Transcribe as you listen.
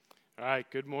All right,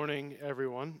 good morning,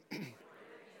 everyone.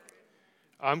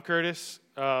 I'm Curtis.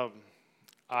 I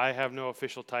have no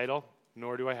official title,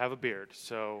 nor do I have a beard.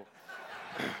 So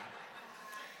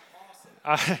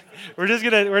we're just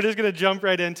gonna jump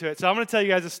right into it. So I'm gonna tell you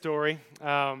guys a story.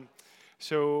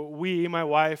 So my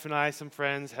wife and I, some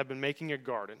friends, have been making a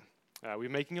garden. We're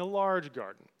making a large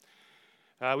garden.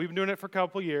 We've been doing it for a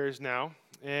couple years now.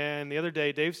 And the other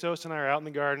day, Dave Sosa and I are out in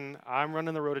the garden. I'm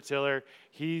running the rototiller.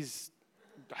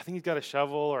 I think he's got a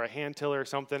shovel or a hand tiller or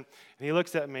something. And he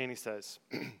looks at me and he says,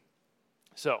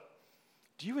 "So,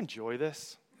 do you enjoy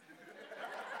this?"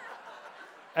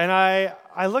 And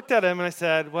I looked at him and I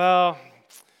said, "Well,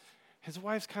 his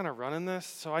wife's kind of running this,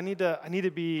 so I need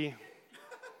to be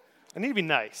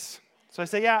nice." So I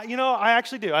say, "Yeah, I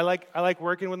actually do. I like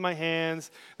working with my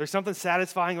hands. There's something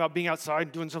satisfying about being outside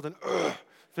and doing something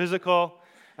physical.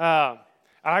 I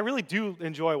really do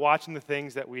enjoy watching the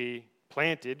things that we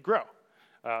planted grow.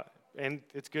 And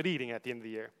it's good eating at the end of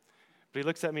the year." But he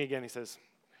looks at me again and he says,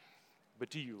 "But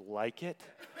do you like it?"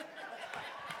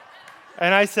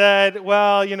 And I said,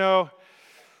 "Well,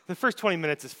 the first 20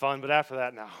 minutes is fun, but after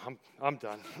that, no, I'm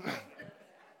done."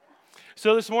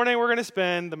 So this morning, we're going to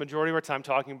spend the majority of our time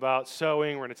talking about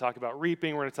sowing. We're going to talk about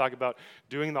reaping. We're going to talk about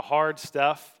doing the hard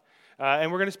stuff.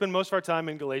 And we're going to spend most of our time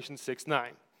in Galatians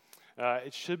 6:9.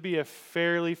 It should be a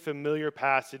fairly familiar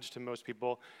passage to most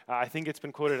people. I think it's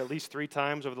been quoted at least 3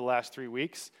 times over the last 3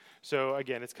 weeks. So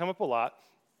again, it's come up a lot.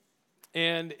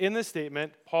 And in this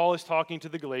statement, Paul is talking to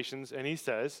the Galatians, and he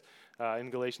says in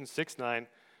Galatians 6:9,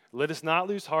 "Let us not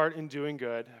lose heart in doing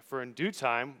good, for in due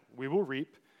time we will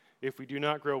reap if we do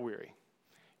not grow weary."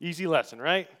 Easy lesson,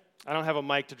 right? I don't have a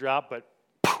mic to drop, but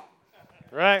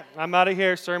right? I'm out of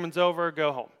here. Sermon's over.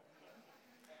 Go home.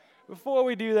 Before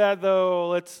we do that, though,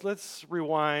 let's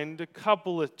rewind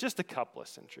just a couple of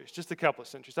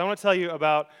centuries. I want to tell you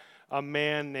about a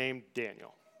man named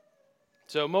Daniel.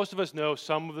 So most of us know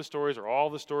some of the stories or all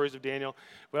the stories of Daniel,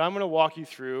 but I'm going to walk you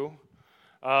through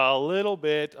a little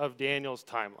bit of Daniel's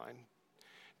timeline.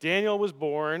 Daniel was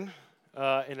born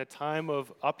in a time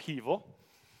of upheaval.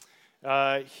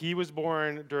 He was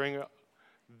born during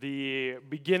the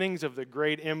beginnings of the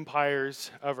great empires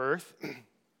of earth.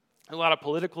 A lot of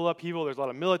political upheaval. There's a lot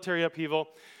of military upheaval.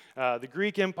 The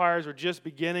Greek empires were just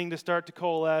beginning to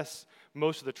coalesce.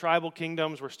 Most of the tribal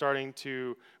kingdoms were starting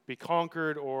to be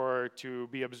conquered or to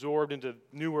be absorbed into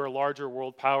newer, larger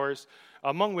world powers,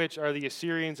 among which are the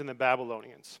Assyrians and the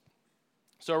Babylonians.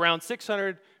 So around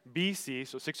 600 BC,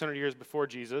 so 600 years before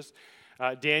Jesus,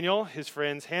 Daniel, his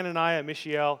friends Hananiah,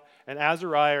 Mishael, and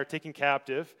Azariah are taken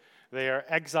captive. They are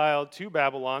exiled to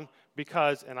Babylon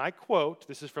because, and I quote,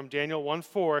 this is from Daniel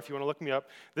 1:4, if you want to look me up,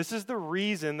 this is the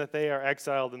reason that they are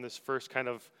exiled in this first kind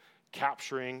of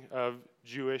capturing of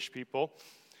Jewish people.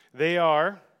 They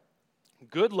are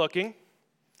good-looking,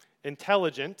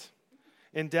 intelligent,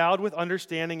 endowed with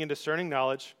understanding and discerning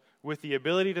knowledge, with the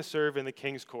ability to serve in the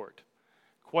king's court.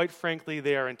 Quite frankly,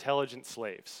 they are intelligent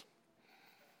slaves.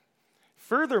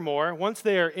 Furthermore, once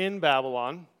they are in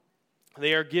Babylon,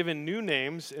 they are given new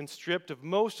names and stripped of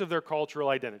most of their cultural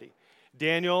identity.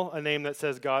 Daniel, a name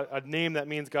that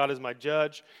means God is my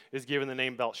judge, is given the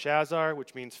name Belshazzar,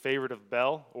 which means favorite of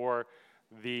Bel, or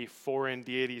the foreign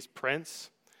deity's prince.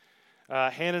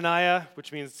 Hananiah,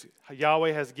 which means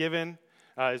Yahweh has given,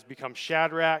 has become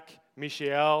Shadrach.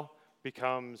 Mishael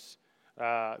becomes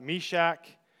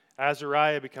Meshach.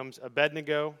 Azariah becomes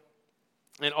Abednego.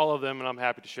 And all of them, and I'm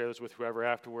happy to share this with whoever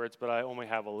afterwards, but I only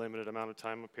have a limited amount of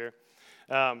time up here.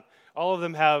 All of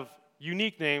them have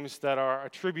unique names that are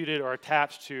attributed or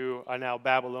attached to a now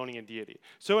Babylonian deity.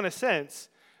 So in a sense,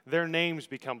 their names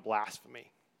become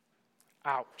blasphemy.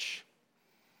 Ouch.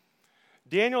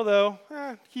 Daniel, though,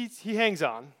 he hangs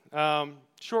on.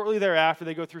 Shortly thereafter,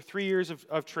 they go through 3 years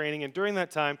of training, and during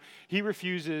that time, he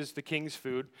refuses the king's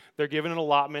food. They're given an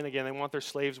allotment. Again, they want their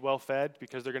slaves well-fed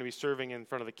because they're going to be serving in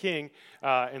front of the king,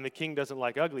 and the king doesn't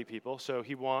like ugly people, so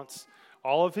he wants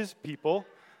all of his people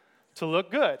to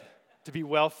look good, to be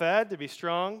well-fed, to be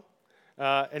strong,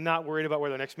 and not worried about where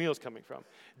their next meal is coming from.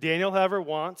 Daniel, however,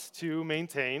 wants to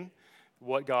maintain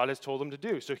what God has told him to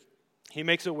do, so he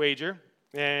makes a wager,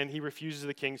 and he refuses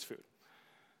the king's food.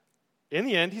 In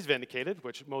the end, he's vindicated,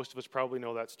 which most of us probably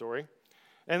know that story.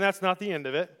 And that's not the end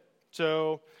of it.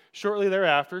 So shortly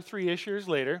thereafter, 3-ish years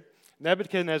later,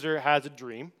 Nebuchadnezzar has a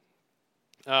dream.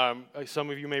 Some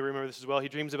of you may remember this as well. He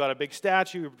dreams about a big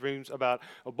statue. He dreams about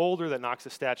a boulder that knocks the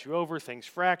statue over. Things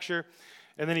fracture.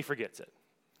 And then he forgets it.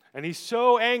 And he's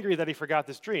so angry that he forgot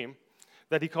this dream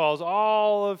that he calls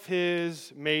all of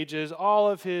his mages, all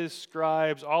of his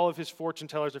scribes, all of his fortune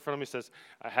tellers in front of him. He says,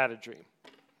 "I had a dream.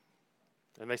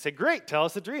 And they say, great, tell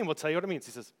us the dream. We'll tell you what it means.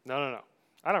 He says, no.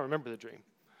 I don't remember the dream.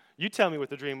 You tell me what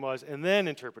the dream was and then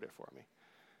interpret it for me.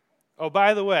 Oh,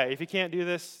 by the way, if you can't do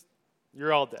this,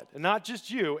 you're all dead. And not just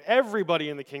you, everybody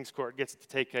in the king's court gets to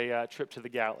take a trip to the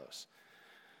gallows.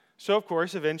 So, of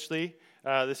course, eventually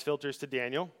this filters to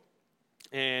Daniel.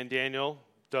 And Daniel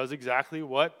does exactly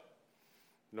what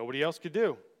nobody else could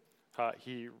do.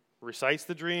 He recites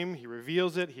the dream, he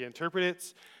reveals it, he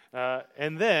interprets it,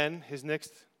 and then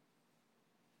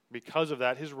because of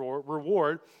that, his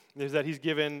reward is that he's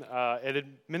given an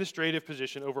administrative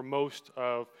position over most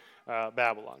of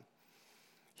Babylon.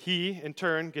 He, in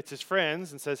turn, gets his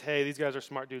friends and says, hey, these guys are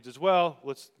smart dudes as well.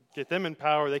 Let's get them in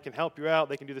power. They can help you out.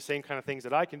 They can do the same kind of things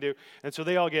that I can do. And so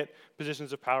they all get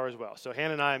positions of power as well. So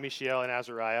Hananiah, Mishael, and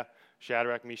Azariah,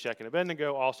 Shadrach, Meshach, and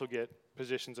Abednego also get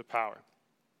positions of power.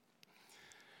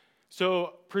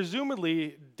 So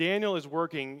presumably, Daniel is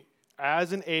working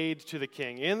as an aide to the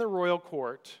king in the royal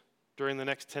court during the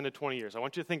next 10 to 20 years. I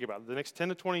want you to think about it. The next 10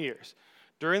 to 20 years.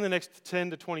 During the next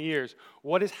 10 to 20 years,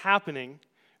 what is happening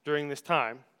during this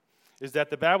time is that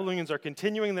the Babylonians are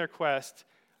continuing their quest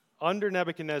under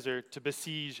Nebuchadnezzar to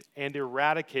besiege and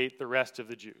eradicate the rest of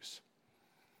the Jews.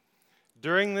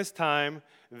 During this time,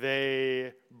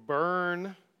 they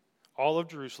burn all of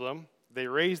Jerusalem, they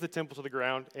raze the temple to the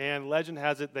ground, and legend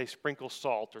has it they sprinkle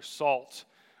salt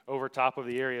over top of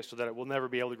the area so that it will never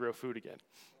be able to grow food again.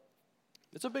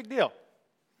 It's a big deal.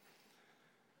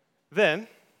 Then,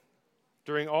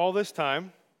 during all this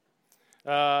time,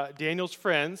 Daniel's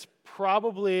friends,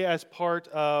 probably as part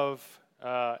of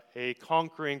a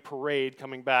conquering parade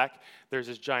coming back, there's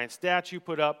this giant statue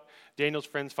put up. Daniel's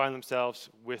friends find themselves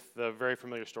with the very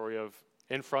familiar story of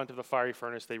in front of the fiery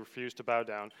furnace, they refuse to bow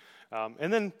down.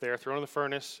 And then they're thrown in the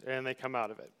furnace and they come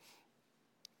out of it.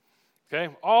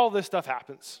 Okay, all this stuff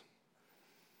happens.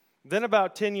 Then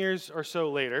about 10 years or so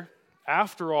later,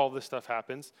 after all this stuff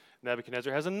happens,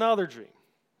 Nebuchadnezzar has another dream.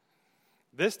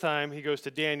 This time he goes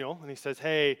to Daniel and he says,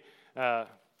 hey,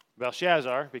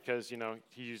 Belshazzar, because,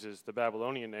 he uses the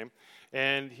Babylonian name,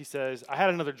 and he says, I had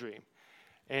another dream,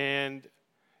 and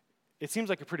it seems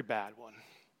like a pretty bad one.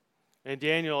 And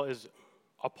Daniel is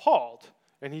appalled,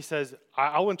 and he says,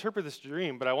 I'll interpret this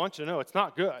dream, but I want you to know it's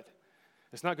not good.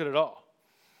 It's not good at all.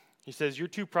 He says, you're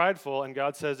too prideful, and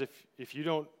God says if you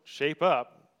don't shape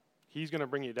up, he's going to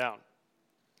bring you down.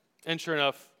 And sure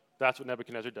enough, that's what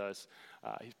Nebuchadnezzar does.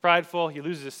 He's prideful, he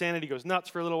loses his sanity, goes nuts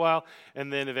for a little while,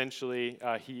 and then eventually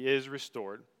he is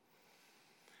restored.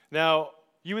 Now,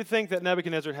 you would think that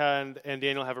Nebuchadnezzar and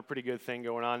Daniel have a pretty good thing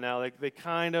going on now. They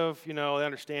kind of, they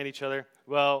understand each other.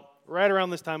 Well, right around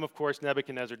this time, of course,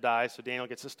 Nebuchadnezzar dies, so Daniel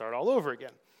gets to start all over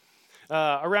again.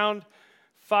 Around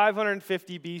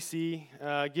 550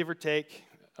 BC, give or take,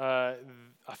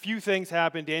 a few things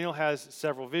happen. Daniel has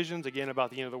several visions, again, about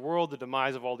the end of the world, the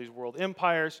demise of all these world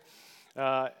empires,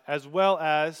 as well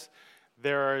as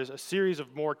there is a series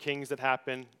of more kings that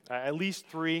happen, at least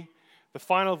 3, the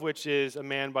final of which is a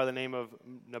man by the name of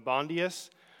Nabonidus,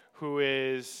 who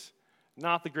is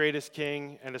not the greatest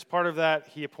king, and as part of that,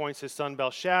 he appoints his son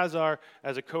Belshazzar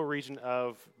as a co-regent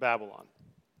of Babylon.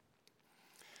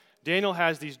 Daniel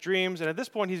has these dreams, and at this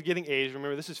point he's getting aged.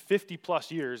 Remember, this is 50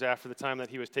 plus years after the time that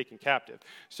he was taken captive.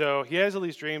 So he has all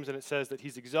these dreams, and it says that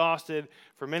he's exhausted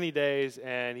for many days,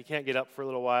 and he can't get up for a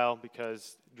little while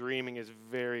because dreaming is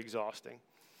very exhausting.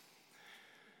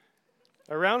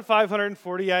 Around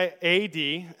 540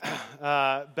 AD,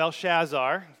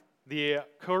 Belshazzar, the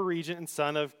co-regent and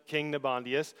son of King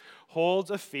Nabonidus,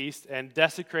 holds a feast and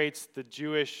desecrates the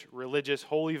Jewish religious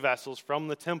holy vessels from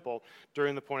the temple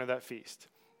during the point of that feast.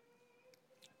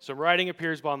 Some writing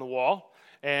appears on the wall,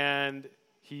 and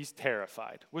he's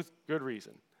terrified, with good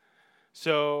reason.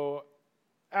 So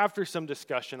after some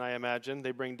discussion, I imagine,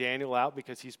 they bring Daniel out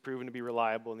because he's proven to be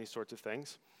reliable in these sorts of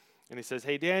things. And he says,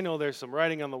 hey, Daniel, there's some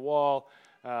writing on the wall.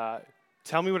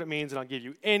 Tell me what it means, and I'll give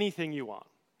you anything you want.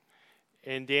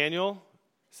 And Daniel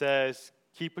says,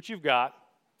 keep what you've got.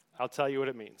 I'll tell you what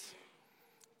it means.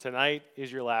 Tonight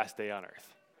is your last day on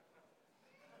earth.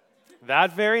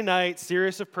 That very night,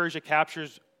 Cyrus of Persia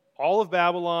captures all of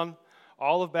Babylon,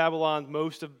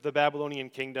 most of the Babylonian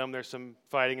kingdom. There's some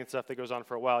fighting and stuff that goes on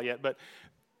for a while yet, but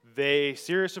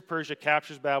Cyrus of Persia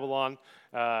captures Babylon.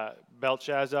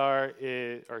 Belshazzar,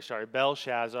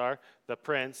 the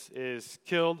prince, is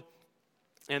killed.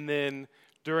 And then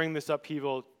during this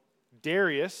upheaval,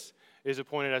 Darius is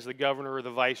appointed as the governor or the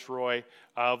viceroy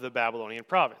of the Babylonian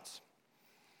province.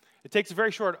 It takes a very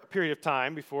short period of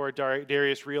time before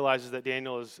Darius realizes that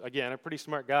Daniel is, again, a pretty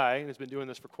smart guy and has been doing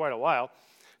this for quite a while.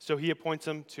 So he appoints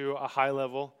him to a high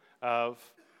level of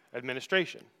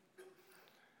administration.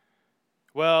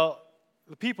 Well,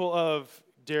 the people of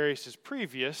Darius's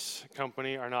previous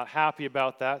company are not happy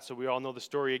about that, so we all know the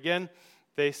story again.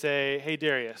 They say, hey,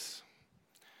 Darius,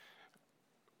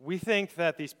 we think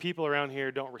that these people around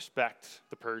here don't respect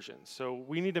the Persians, so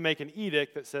we need to make an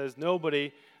edict that says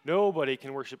nobody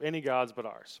can worship any gods but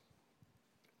ours.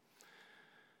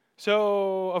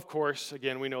 So, of course,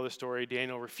 again, we know the story.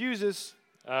 Daniel refuses.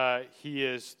 He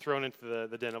is thrown into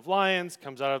the den of lions,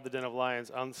 comes out of the den of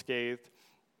lions unscathed,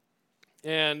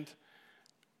 and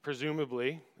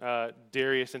presumably,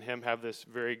 Darius and him have this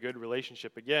very good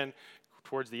relationship again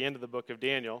towards the end of the book of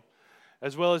Daniel,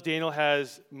 as well as Daniel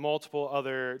has multiple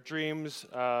other dreams.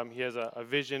 He has a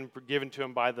vision given to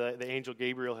him by the angel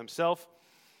Gabriel himself.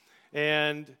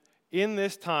 And in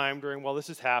this time, while this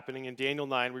is happening, in Daniel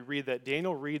 9, we read that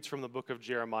Daniel reads from the book of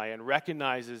Jeremiah and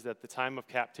recognizes that the time of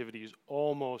captivity is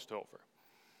almost over.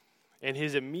 And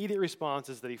his immediate response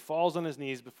is that he falls on his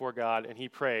knees before God and he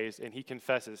prays and he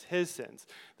confesses his sins,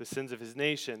 the sins of his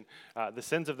nation, the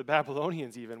sins of the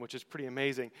Babylonians even, which is pretty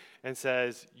amazing, and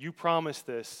says, you promised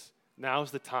this,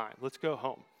 now's the time, let's go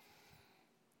home.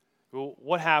 Well,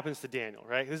 what happens to Daniel,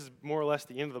 right? This is more or less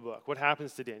the end of the book. What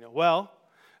happens to Daniel? Well,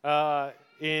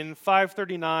 in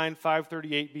 539,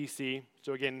 538 BC,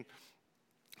 so again,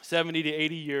 70 to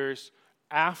 80 years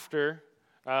after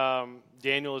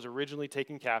Daniel is originally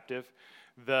taken captive,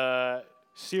 the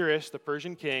Cyrus, the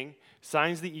Persian king,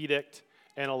 signs the edict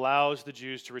and allows the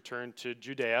Jews to return to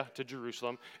Judea, to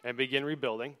Jerusalem, and begin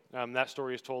rebuilding. That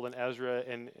story is told in Ezra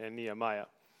and Nehemiah.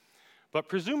 But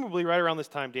presumably, right around this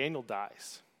time, Daniel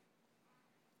dies.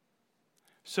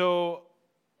 So,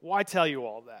 why tell you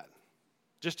all that?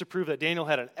 Just to prove that Daniel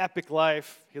had an epic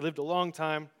life. He lived a long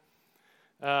time.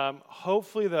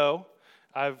 Hopefully, though,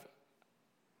 I've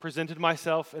presented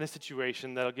myself in a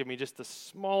situation that'll give me just the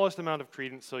smallest amount of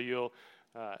credence, so you'll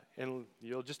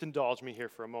just indulge me here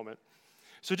for a moment.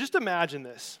 So just imagine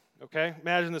this, okay?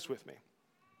 Imagine this with me.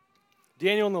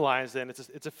 Daniel in the lion's den,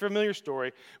 it's a familiar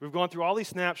story. We've gone through all these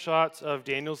snapshots of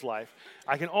Daniel's life.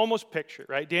 I can almost picture it,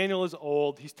 right? Daniel is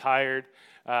old, he's tired.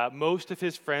 Most of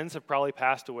his friends have probably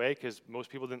passed away because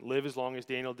most people didn't live as long as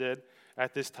Daniel did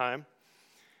at this time.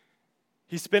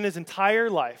 He spent his entire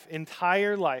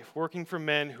life working for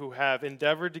men who have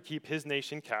endeavored to keep his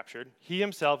nation captured. He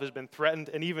himself has been threatened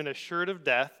and even assured of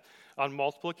death on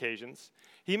multiple occasions.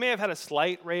 He may have had a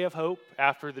slight ray of hope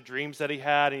after the dreams that he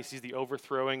had, and he sees the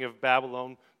overthrowing of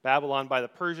Babylon by the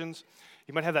Persians.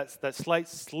 He might have that slight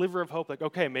sliver of hope, like,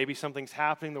 okay, maybe something's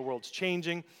happening, the world's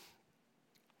changing.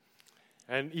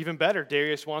 And even better,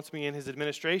 Darius wants me in his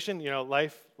administration. You know,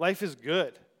 life is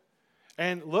good.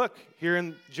 And look, here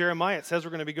in Jeremiah, it says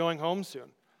we're going to be going home soon.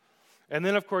 And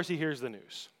then, of course, he hears the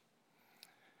news.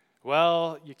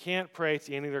 Well, you can't pray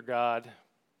to any other god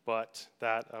but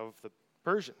that of the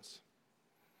Persians.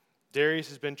 Darius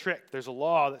has been tricked. There's a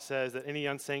law that says that any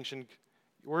unsanctioned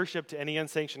worship to any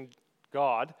unsanctioned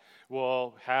god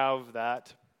will have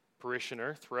that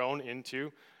parishioner thrown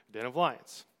into a den of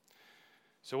lions.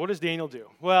 So what does Daniel do?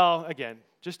 Well, again,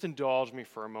 just indulge me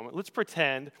for a moment. Let's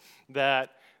pretend that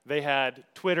they had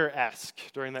Twitter-esque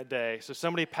during that day. So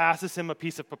somebody passes him a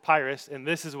piece of papyrus, and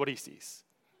this is what he sees.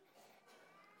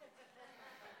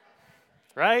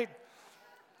 Right?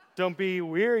 Don't be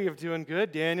weary of doing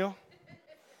good, Daniel.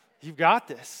 You've got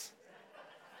this.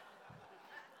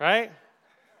 Right?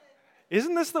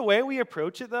 Isn't this the way we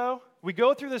approach it, though? We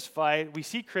go through this fight. We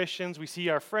see Christians. We see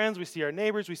our friends. We see our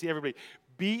neighbors. We see everybody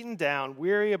beaten down,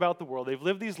 weary about the world. They've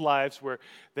lived these lives where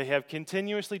they have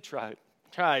continuously tried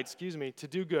to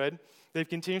do good. They've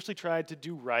continuously tried to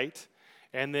do right,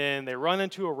 and then they run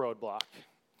into a roadblock.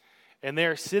 And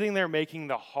they're sitting there making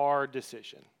the hard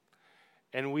decision.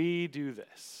 And we do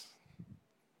this.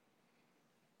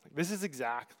 This is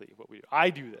exactly what we do.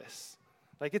 I do this.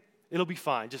 It'll be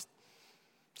fine. Just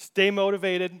stay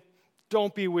motivated.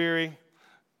 Don't be weary.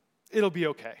 It'll be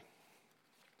okay.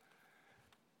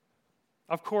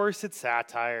 Of course, it's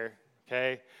satire,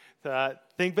 okay? But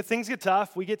things get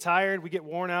tough. We get tired. We get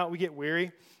worn out. We get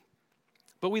weary.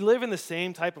 But we live in the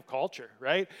same type of culture,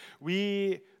 right?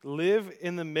 We live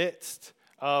in the midst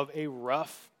of a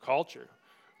rough culture.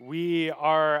 We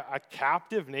are a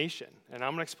captive nation, and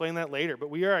I'm going to explain that later, but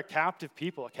we are a captive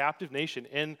people, a captive nation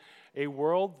in a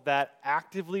world that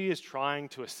actively is trying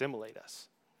to assimilate us.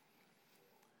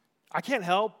 I can't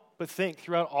help but think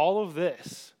throughout all of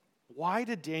this, why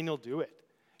did Daniel do it?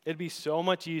 It'd be so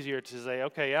much easier to say,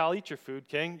 okay, yeah, I'll eat your food,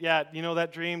 king. Yeah, you know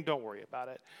that dream? Don't worry about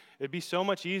it. It'd be so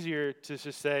much easier to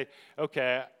just say,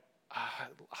 okay,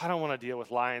 I don't want to deal with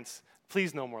lions.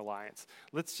 Please, no more lions.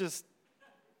 Let's just,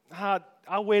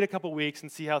 I'll wait a couple weeks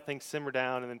and see how things simmer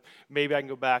down, and then maybe I can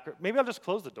go back. Or maybe I'll just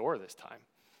close the door this time,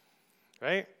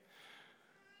 right?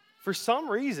 For some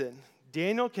reason,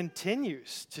 Daniel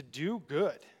continues to do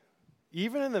good,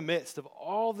 even in the midst of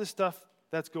all the stuff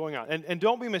that's going on. And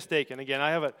don't be mistaken. Again,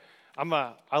 I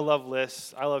love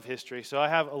lists. I love history. So I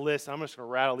have a list. I'm just going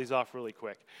to rattle these off really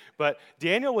quick. But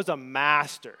Daniel was a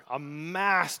master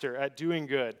at doing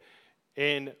good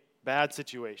in bad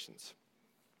situations.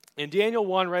 In Daniel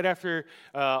 1, right after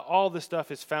all this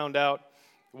stuff is found out,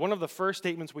 one of the first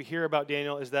statements we hear about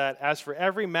Daniel is that, as for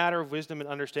every matter of wisdom and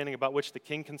understanding about which the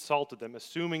king consulted them,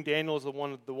 assuming Daniel is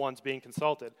one of the ones being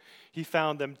consulted, he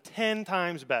found them 10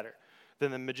 times better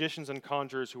than the magicians and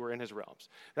conjurers who were in his realms.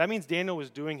 That means Daniel was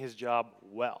doing his job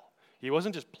well. He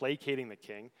wasn't just placating the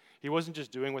king. He wasn't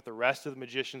just doing what the rest of the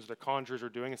magicians or the conjurers were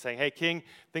doing and saying, hey, king,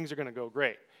 things are going to go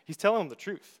great. He's telling them the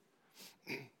truth.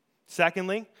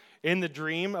 Secondly, in the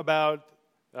dream about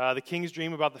the king's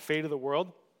dream about the fate of the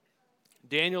world,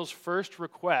 Daniel's first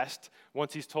request,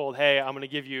 once he's told, hey, I'm going to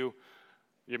give you,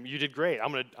 you did great.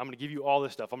 I'm going to give you all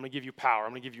this stuff. I'm going to give you power.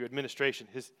 I'm going to give you administration.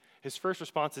 His first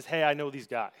response is, hey, I know these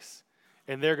guys,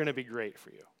 and they're going to be great for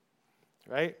you,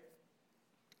 right?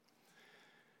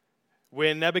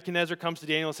 When Nebuchadnezzar comes to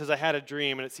Daniel and says, I had a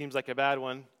dream, and it seems like a bad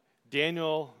one,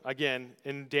 Daniel, again,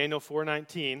 in Daniel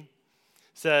 4:19,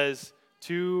 says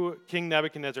to King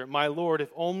Nebuchadnezzar, my lord, if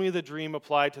only the dream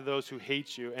applied to those who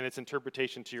hate you and its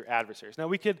interpretation to your adversaries. Now,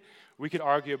 we could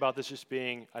argue about this just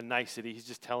being a nicety. He's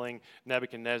just telling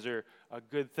Nebuchadnezzar a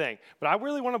good thing. But I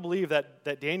really want to believe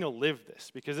that Daniel lived this,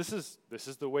 because this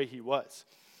is the way he was.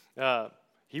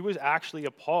 He was actually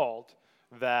appalled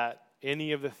that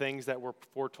any of the things that were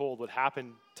foretold would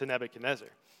happen to Nebuchadnezzar.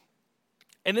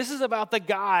 And this is about the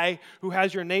guy who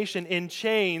has your nation in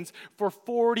chains for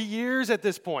 40 years at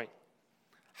this point.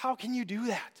 How can you do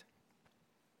that?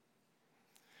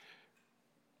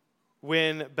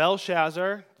 When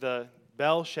Belshazzar, the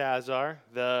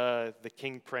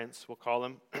king prince, we'll call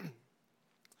him,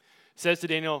 says to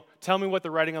Daniel, tell me what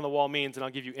the writing on the wall means and I'll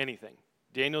give you anything.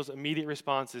 Daniel's immediate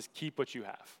response is, keep what you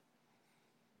have.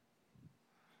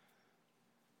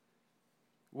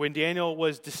 When Daniel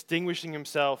was distinguishing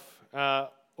himself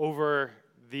over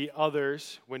the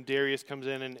others, when Darius comes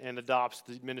in and adopts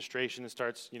the administration and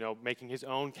starts, making his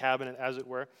own cabinet, as it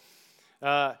were,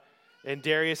 and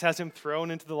Darius has him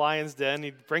thrown into the lion's den,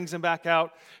 he brings him back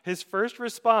out. His first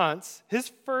response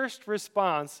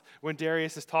when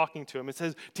Darius is talking to him, it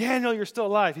says, Daniel, you're still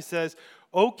alive. He says,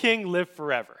 O king, live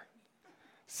forever.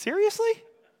 Seriously?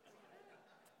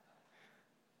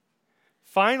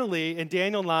 Finally, in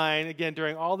Daniel 9, again,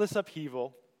 during all this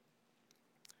upheaval,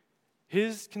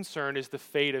 his concern is the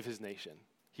fate of his nation.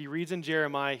 He reads in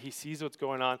Jeremiah, he sees what's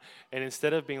going on, and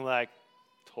instead of being like,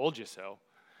 told you so,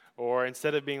 or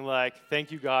instead of being like,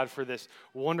 thank you, God, for this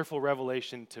wonderful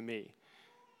revelation to me,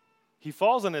 he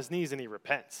falls on his knees and he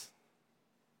repents.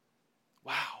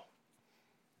 Wow.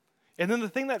 And then the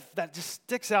thing that just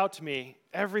sticks out to me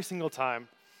every single time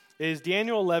is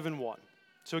Daniel 11:1.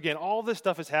 So again, all this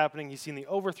stuff is happening. He's seen the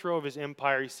overthrow of his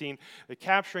empire. He's seen the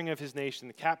capturing of his nation,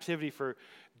 the captivity for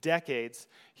decades.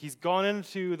 He's gone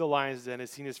into the lion's den, has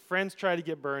seen his friends try to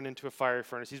get burned into a fiery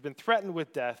furnace. He's been threatened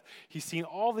with death. He's seen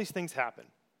all these things happen.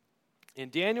 In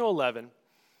Daniel 11,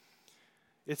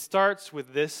 it starts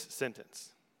with this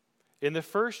sentence. In the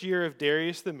first year of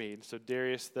Darius the Mede, so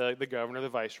Darius the governor, the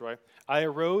viceroy, I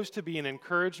arose to be an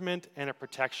encouragement and a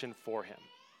protection for him.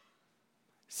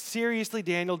 Seriously,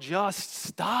 Daniel, just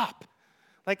stop.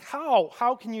 Like,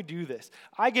 how can you do this?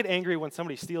 I get angry when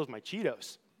somebody steals my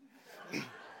Cheetos.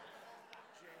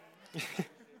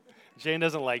 Jane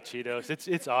doesn't like Cheetos.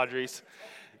 It's Audrey's.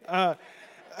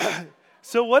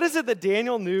 So what is it that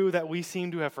Daniel knew that we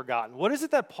seem to have forgotten? What is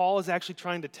it that Paul is actually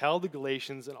trying to tell the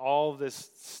Galatians and all of this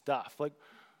stuff? Like,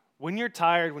 when you're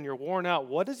tired, when you're worn out,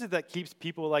 what is it that keeps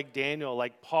people like Daniel,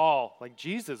 like Paul, like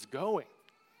Jesus going?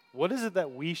 What is it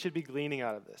that we should be gleaning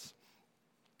out of this?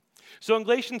 So in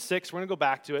Galatians 6, we're going to go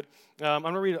back to it. I'm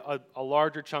going to read a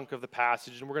larger chunk of the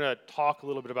passage, and we're going to talk a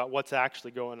little bit about what's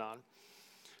actually going on.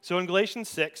 So in Galatians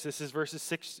 6, this is verses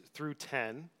 6 through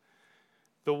 10.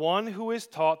 The one who is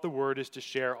taught the word is to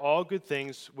share all good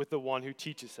things with the one who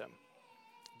teaches him.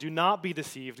 Do not be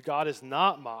deceived. God is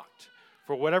not mocked.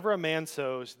 For whatever a man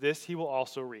sows, this he will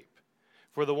also reap.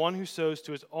 For the one who sows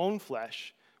to his own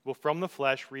flesh will from the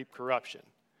flesh reap corruption.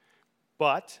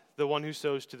 But the one who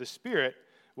sows to the Spirit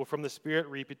will from the Spirit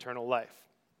reap eternal life.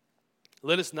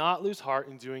 Let us not lose heart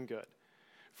in doing good,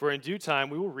 for in due time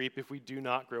we will reap if we do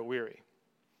not grow weary.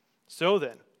 So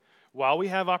then, while we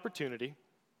have opportunity,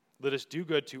 let us do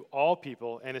good to all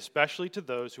people, and especially to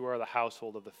those who are the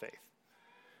household of the faith.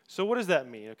 So what does that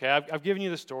mean? Okay, I've given you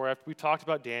the story. We talked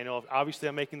about Daniel. Obviously,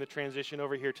 I'm making the transition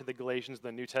over here to the Galatians,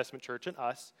 the New Testament church, and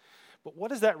us. But what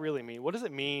does that really mean? What does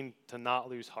it mean to not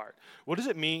lose heart? What does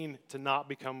it mean to not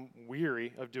become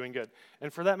weary of doing good?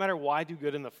 And for that matter, why do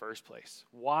good in the first place?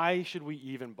 Why should we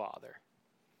even bother?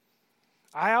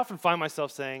 I often find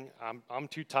myself saying, I'm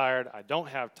too tired, I don't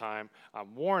have time,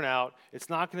 I'm worn out, it's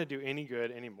not going to do any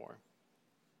good anymore.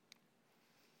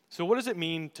 So what does it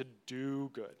mean to do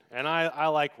good? And I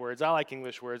like words. I like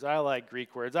English words. I like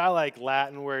Greek words. I like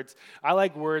Latin words. I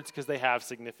like words because they have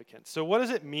significance. So what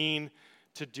does it mean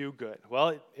to do good?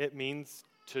 Well, it means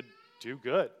to do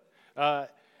good.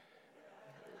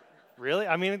 Really?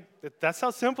 I mean, that's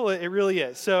how simple it really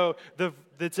is. So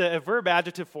it's a verb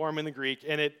adjective form in the Greek,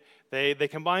 and they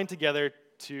combine together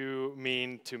to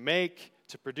mean to make,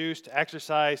 to produce, to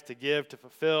exercise, to give, to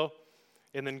fulfill.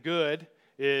 And then good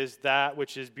is that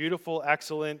which is beautiful,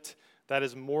 excellent, that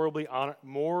is morally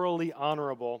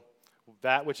honorable,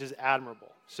 that which is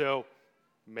admirable. So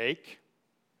make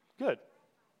good,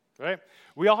 right?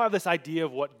 We all have this idea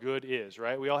of what good is,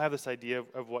 right? We all have this idea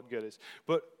of what good is.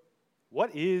 But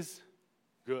what is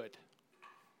good?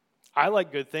 I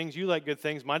like good things. You like good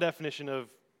things. My definition of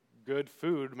good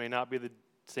food may not be the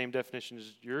same definition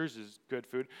as yours is good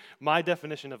food. My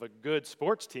definition of a good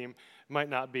sports team might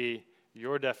not be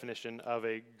your definition of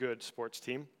a good sports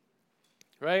team,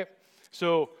 right?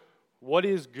 So what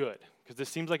is good? Because this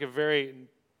seems like a very,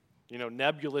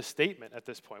 nebulous statement at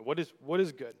this point. What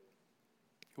is good?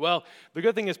 Well, the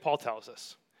good thing is Paul tells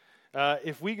us.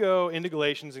 If we go into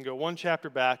Galatians and go one chapter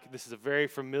back, this is a very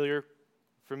familiar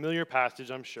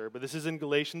passage, I'm sure, but this is in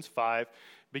Galatians 5,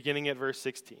 beginning at verse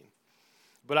 16.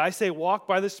 But I say, walk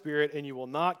by the Spirit, and you will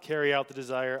not carry out the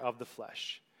desire of the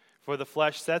flesh. For the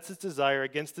flesh sets its desire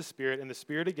against the Spirit, and the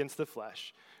Spirit against the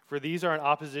flesh. For these are in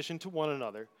opposition to one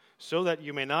another, so that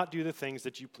you may not do the things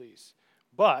that you please.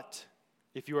 But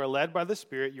if you are led by the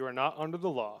Spirit, you are not under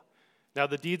the law. Now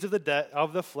the deeds of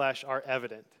the flesh are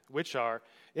evident, which are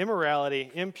immorality,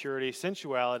 impurity,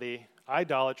 sensuality,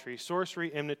 idolatry,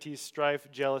 sorcery, enmities, strife,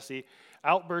 jealousy,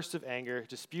 outbursts of anger,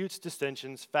 disputes,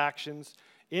 dissensions, factions,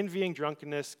 envying,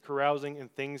 drunkenness, carousing,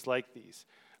 and things like these,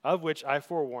 of which I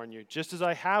forewarn you, just as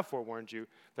I have forewarned you,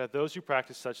 that those who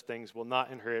practice such things will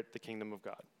not inherit the kingdom of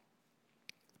God.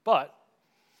 But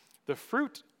the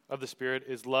fruit of the Spirit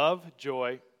is love,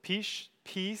 joy, peace,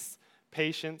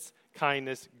 patience,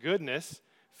 kindness, goodness,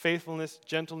 faithfulness,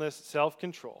 gentleness,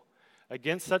 self-control.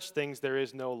 Against such things there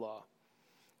is no law.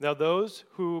 Now those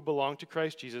who belong to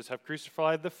Christ Jesus have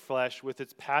crucified the flesh with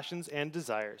its passions and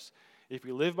desires. If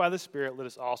we live by the Spirit, let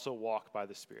us also walk by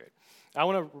the Spirit. I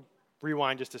want to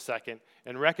rewind just a second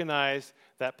and recognize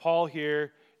that Paul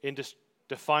here, in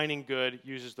defining good,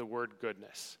 uses the word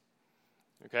goodness.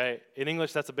 Okay? In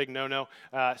English, that's a big no-no.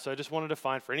 So I just wanted to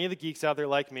find, for any of the geeks out there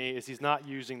like me, is he's not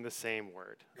using the same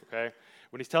word. Okay?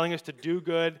 When he's telling us to do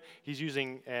good, he's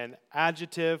using an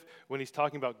adjective. When he's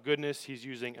talking about goodness, he's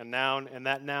using a noun, and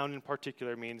that noun in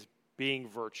particular means being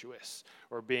virtuous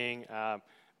or being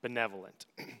benevolent.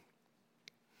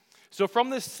 So from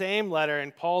this same letter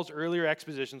and Paul's earlier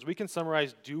expositions, we can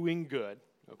summarize doing good,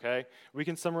 okay? We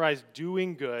can summarize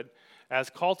doing good as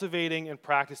cultivating and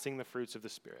practicing the fruits of the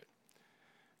Spirit.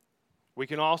 We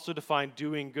can also define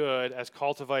doing good as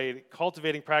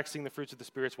cultivating, practicing the fruits of the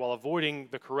Spirit while avoiding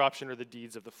the corruption or the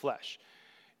deeds of the flesh.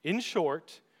 In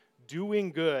short,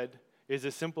 doing good is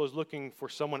as simple as looking for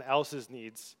someone else's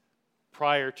needs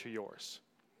prior to yours.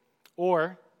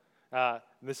 Or,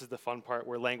 this is the fun part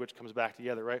where language comes back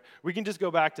together, right? We can just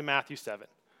go back to Matthew 7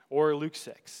 or Luke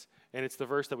 6, and it's the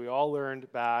verse that we all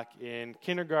learned back in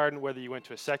kindergarten, whether you went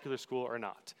to a secular school or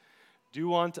not.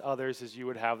 Do unto others as you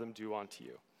would have them do unto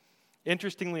you.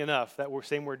 Interestingly enough, that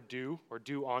same word do or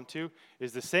do unto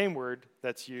is the same word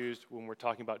that's used when we're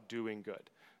talking about doing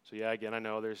good. So yeah, again, I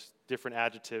know there's different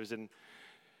adjectives in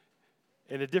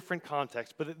a different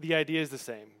context, but the idea is the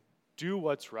same. Do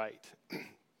what's right.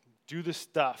 Do the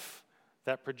stuff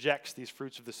that projects these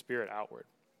fruits of the Spirit outward.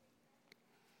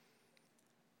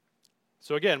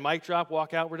 So again, mic drop,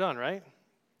 walk out, we're done, right?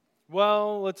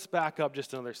 Well, let's back up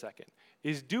just another second.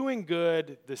 Is doing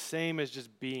good the same as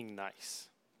just being nice?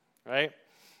 Right?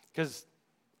 Because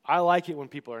I like it when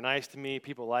people are nice to me.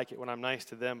 People like it when I'm nice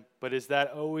to them. But is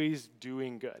that always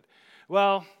doing good?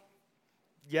 Well,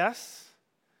 yes,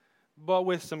 but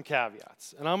with some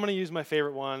caveats. And I'm going to use my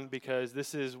favorite one because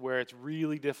this is where it's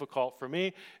really difficult for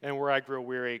me and where I grow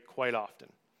weary quite often.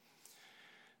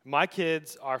 My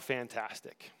kids are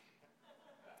fantastic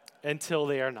until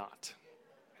they are not.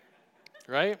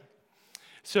 Right?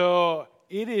 So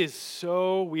it is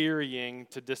so wearying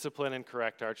to discipline and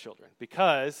correct our children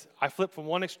because I flip from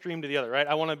one extreme to the other, right?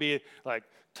 I want to be like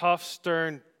tough,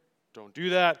 stern, don't do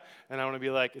that. And I want to be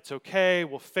like, it's okay,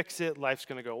 we'll fix it, life's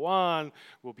going to go on,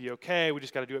 we'll be okay, we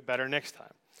just got to do it better next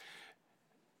time.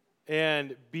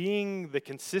 And being the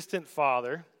consistent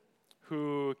father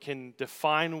who can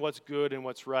define what's good and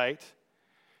what's right,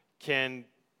 can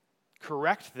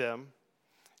correct them,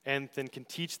 and then can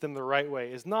teach them the right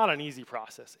way is not an easy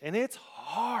process. And it's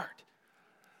hard.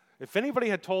 If anybody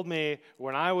had told me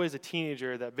when I was a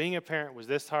teenager that being a parent was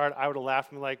this hard, I would have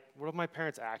laughed and been like, what do my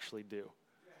parents actually do?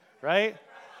 Right?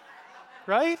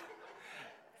 Right?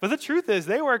 But the truth is,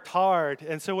 they worked hard.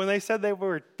 And so when they said they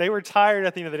were tired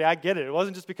at the end of the day, I get it. It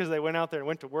wasn't just because they went out there and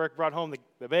went to work, brought home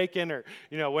the bacon, or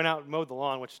went out and mowed the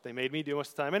lawn, which they made me do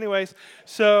most of the time anyways.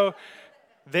 So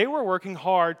they were working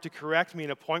hard to correct me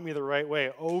and to point me the right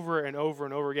way over and over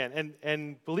and over again.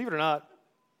 And believe it or not,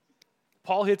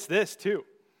 Paul hits this too.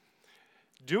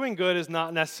 Doing good is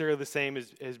not necessarily the same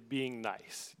as being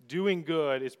nice. Doing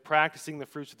good is practicing the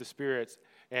fruits of the Spirit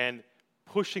and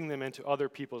pushing them into other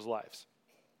people's lives.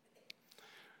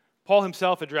 Paul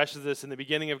himself addresses this in the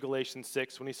beginning of Galatians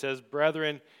 6 when he says,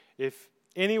 "Brethren, if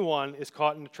anyone is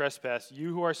caught in a trespass,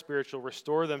 you who are spiritual,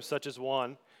 restore them such as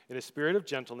one in a spirit of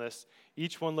gentleness,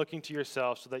 each one looking to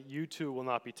yourself, so that you too will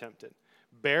not be tempted.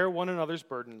 Bear one another's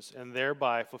burdens, and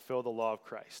thereby fulfill the law of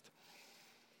Christ."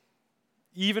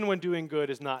 Even when doing good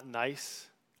is not nice,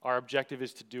 our objective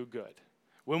is to do good.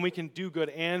 When we can do good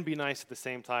and be nice at the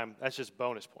same time, that's just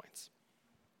bonus points.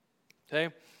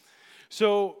 Okay?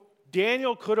 So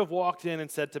Daniel could have walked in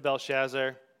and said to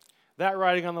Belshazzar, that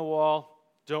writing on the wall,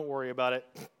 don't worry about it.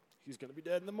 He's going to be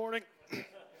dead in the morning.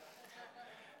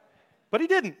 But he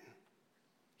didn't.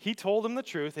 He told him the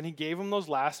truth, and he gave him those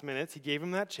last minutes. He gave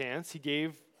him that chance. He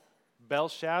gave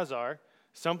Belshazzar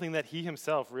something that he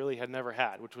himself really had never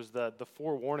had, which was the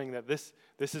forewarning that this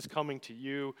is coming to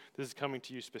you, this is coming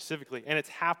to you specifically, and it's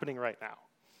happening right now.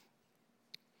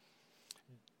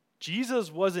 Jesus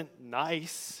wasn't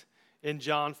nice in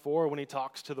John 4 when he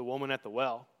talks to the woman at the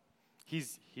well.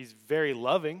 He's very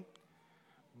loving,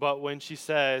 but when she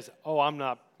says, "Oh, I'm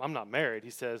not married," he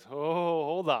says, "Oh,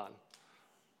 hold on.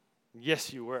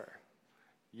 Yes, you were.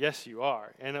 Yes, you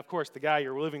are." And of course, the guy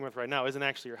you're living with right now isn't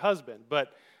actually your husband,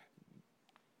 but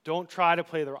don't try to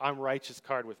play the I'm righteous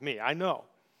card with me. I know.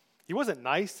 He wasn't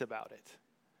nice about it,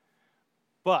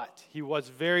 but he was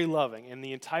very loving, and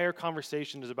the entire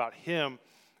conversation is about him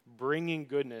bringing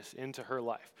goodness into her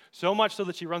life. So much so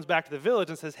that she runs back to the village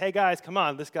and says, "Hey guys, come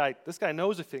on, this guy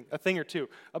knows a thing or two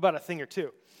about a thing or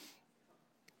two."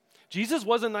 Jesus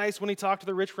wasn't nice when he talked to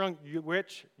the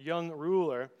rich young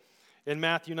ruler in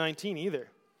Matthew 19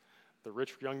 either. The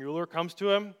rich young ruler comes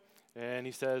to him and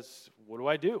he says, "What do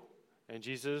I do?" And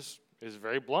Jesus is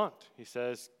very blunt. He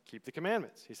says, "Keep the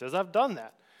commandments." He says, "I've done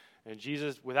that." And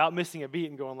Jesus, without missing a beat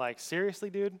and going like, "Seriously,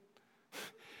 dude?"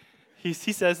 he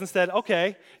says instead,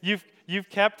 "Okay, you've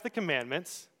kept the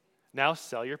commandments. Now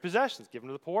sell your possessions, give them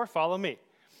to the poor, follow me."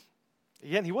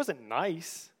 Again, he wasn't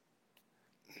nice,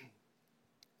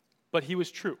 but he was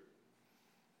true.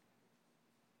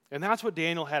 And that's what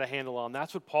Daniel had a handle on.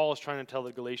 That's what Paul is trying to tell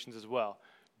the Galatians as well.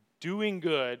 Doing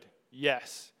good,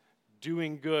 yes.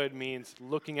 Doing good means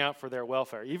looking out for their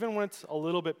welfare, even when it's a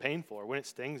little bit painful or when it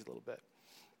stings a little bit.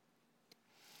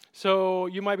 So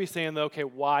you might be saying, though, okay,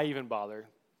 why even bother?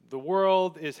 The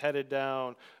world is headed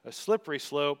down a slippery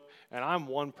slope, and I'm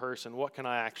one person. What can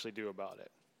I actually do about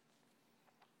it?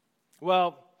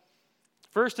 Well,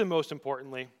 first and most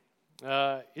importantly,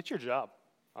 it's your job.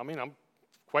 I mean, I'm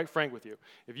quite frank with you.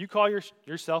 If you call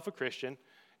yourself a Christian,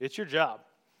 it's your job.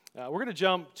 We're going to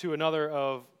jump to another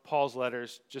of Paul's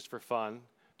letters just for fun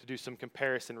to do some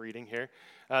comparison reading here.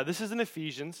 This is in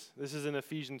Ephesians. This is in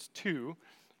Ephesians 2,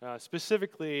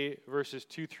 specifically verses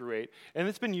 2 through 8. And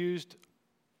it's been used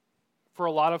for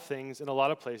a lot of things in a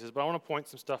lot of places, but I want to point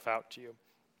some stuff out to you.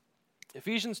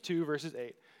 Ephesians 2, verses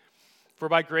 8. "For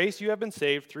by grace you have been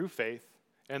saved through faith,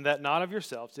 and that not of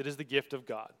yourselves, it is the gift of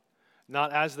God,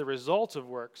 not as the result of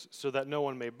works, so that no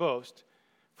one may boast.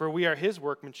 For we are his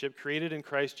workmanship, created in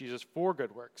Christ Jesus for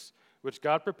good works, which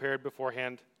God prepared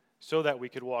beforehand so that we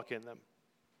could walk in them."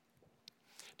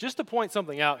 Just to point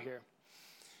something out here.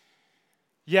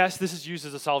 Yes, this is used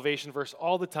as a salvation verse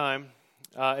all the time.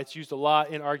 It's used a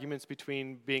lot in arguments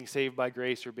between being saved by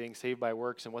grace or being saved by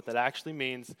works and what that actually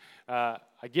means. I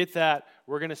get that.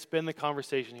 We're going to spin the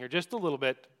conversation here just a little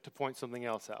bit to point something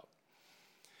else out.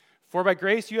 "For by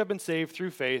grace you have been saved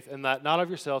through faith, and that not of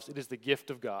yourselves, it is the gift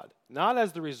of God, not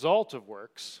as the result of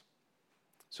works,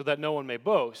 so that no one may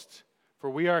boast. For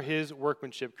we are his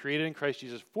workmanship, created in Christ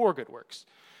Jesus for good works."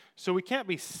 So we can't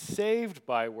be saved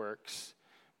by works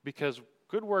because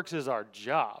good works is our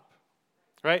job,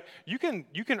 right? You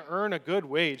can earn a good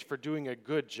wage for doing a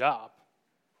good job.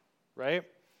 right?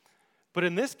 But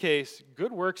in this case,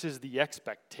 good works is the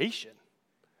expectation.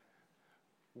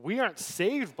 We aren't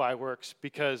saved by works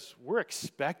because we're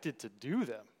expected to do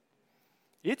them.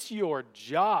 It's your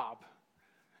job.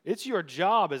 It's your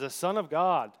job as a son of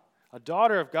God, a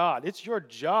daughter of God. It's your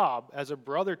job as a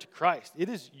brother to Christ. It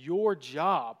is your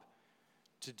job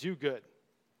to do good.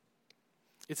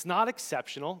 It's not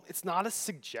exceptional. It's not a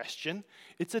suggestion.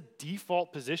 It's a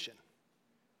default position.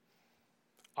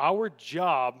 Our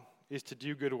job is to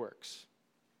do good works.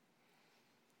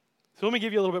 So let me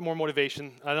give you a little bit more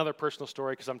motivation, another personal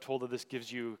story, because I'm told that this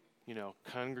gives you,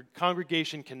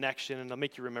 congregation connection, and it'll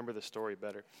make you remember the story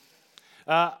better.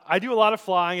 I do a lot of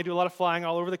flying. I do a lot of flying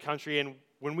all over the country, and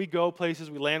when we go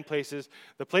places, we land places,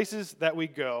 the places that we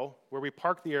go, where we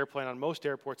park the airplane on most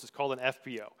airports, is called an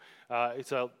FBO.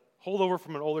 It's a holdover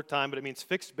from an older time, but it means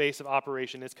fixed base of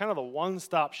operation. It's kind of a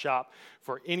one-stop shop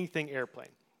for anything airplane.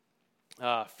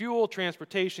 Fuel,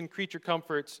 transportation, creature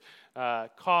comforts,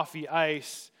 coffee,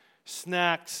 ice,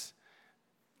 snacks,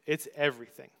 it's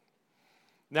everything.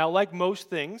 Now, like most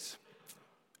things,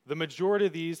 the majority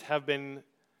of these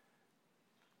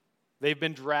they've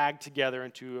been dragged together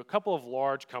into a couple of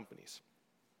large companies.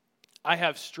 I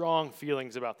have strong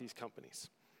feelings about these companies.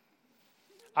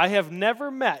 I have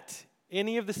never met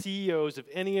any of the CEOs of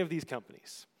any of these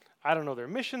companies. I don't know their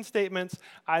mission statements.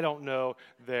 I don't know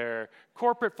their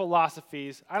corporate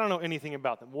philosophies. I don't know anything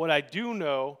about them. What I do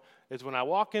know is when I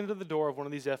walk into the door of one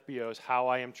of these FBOs, how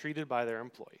I am treated by their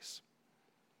employees.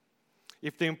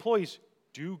 If the employees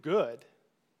do good,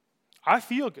 I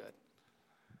feel good.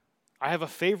 I have a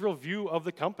favorable view of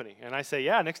the company. And I say,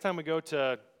 yeah, next time we go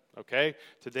to,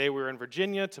 today we're in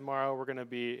Virginia, tomorrow we're going to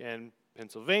be in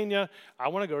Pennsylvania. I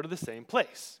want to go to the same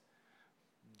place.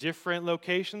 Different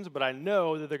locations, but I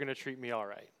know that they're going to treat me all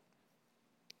right.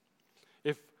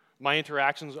 If my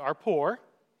interactions are poor,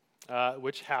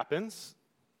 which happens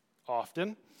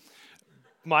often,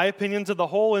 my opinions of the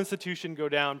whole institution go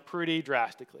down pretty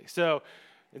drastically. So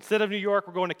instead of New York,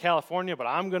 we're going to California, but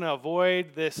I'm going to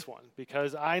avoid this one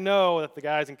because I know that the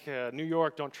guys in New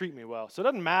York don't treat me well. So it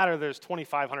doesn't matter there's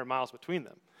 2,500 miles between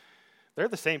them. They're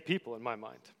the same people in my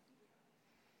mind.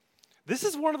 This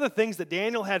is one of the things that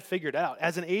Daniel had figured out.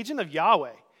 As an agent of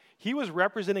Yahweh, he was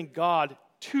representing God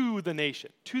to the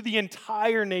nation, to the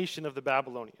entire nation of the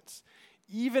Babylonians.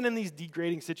 Even in these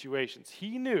degrading situations,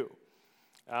 he knew,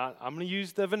 I'm going to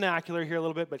use the vernacular here a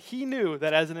little bit, but he knew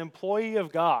that as an employee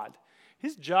of God,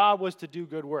 his job was to do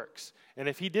good works. And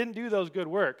if he didn't do those good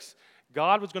works,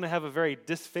 God was going to have a very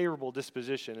disfavorable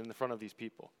disposition in the front of these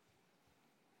people.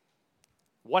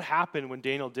 What happened when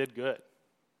Daniel did good?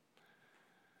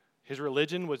 His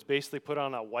religion was basically put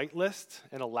on a whitelist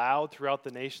and allowed throughout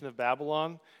the nation of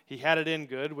Babylon. He had it in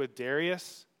good with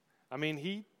Darius. I mean,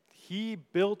 he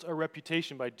built a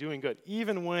reputation by doing good,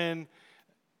 even when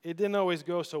it didn't always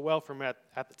go so well for him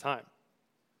at the time.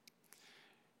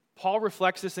 Paul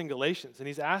reflects this in Galatians, and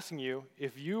he's asking you,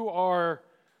 if you are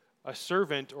a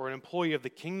servant or an employee of the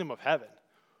kingdom of heaven,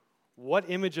 what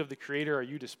image of the Creator are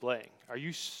you displaying? Are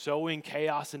you sowing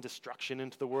chaos and destruction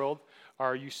into the world, or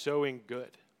are you sowing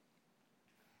good?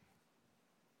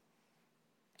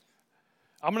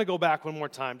 I'm going to go back one more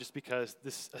time just because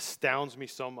this astounds me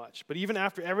so much. But even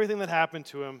after everything that happened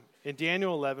to him, in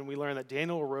Daniel 11, we learn that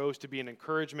Daniel arose to be an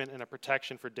encouragement and a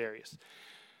protection for Darius.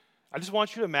 I just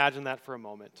want you to imagine that for a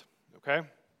moment, okay?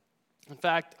 In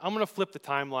fact, I'm going to flip the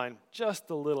timeline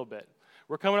just a little bit.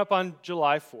 We're coming up on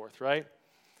July 4th, right?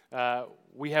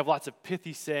 We have lots of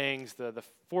pithy sayings, the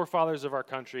forefathers of our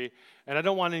country, and I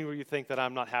don't want anybody to think that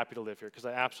I'm not happy to live here, because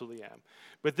I absolutely am.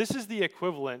 But this is the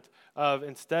equivalent of,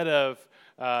 instead of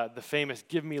the famous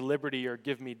give me liberty or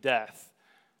give me death,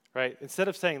 right? Instead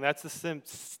of saying that's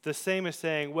the same as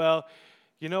saying, well,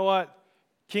 you know what,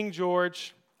 King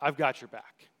George, I've got your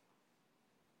back.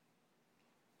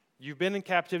 You've been in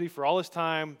captivity for all this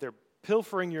time. They're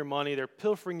pilfering your money. They're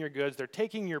pilfering your goods. They're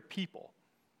taking your people.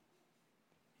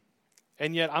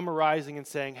 And yet I'm arising and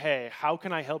saying, hey, how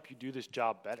can I help you do this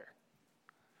job better?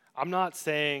 I'm not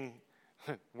saying,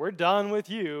 we're done with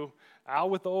you,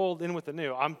 out with the old, in with the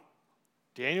new.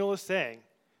 Daniel is saying,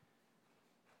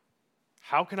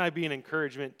 how can I be an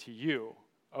encouragement to you,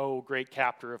 O great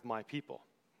captor of my people?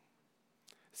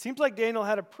 Seems like Daniel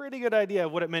had a pretty good idea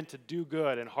of what it meant to do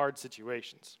good in hard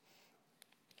situations.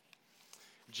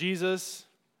 Jesus,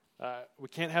 we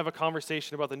can't have a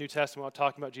conversation about the New Testament without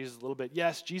talking about Jesus a little bit.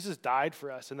 Yes, Jesus died for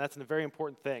us, and that's a very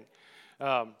important thing.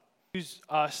 Use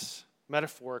us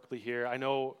metaphorically here. I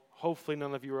know hopefully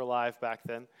none of you were alive back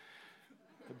then.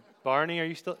 Barney, are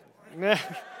you still?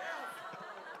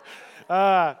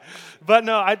 But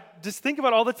no, I just think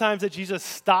about all the times that Jesus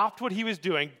stopped what he was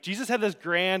doing. Jesus had this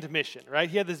grand mission, right?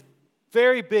 He had this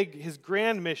very big, his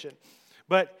grand mission.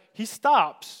 But he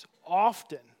stops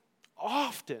often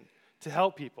to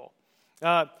help people.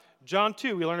 John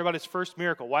 2, we learned about his first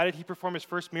miracle. Why did he perform his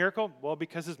first miracle? Well,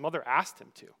 because his mother asked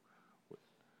him to.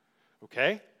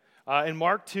 Okay? In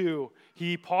Mark 2,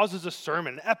 he pauses a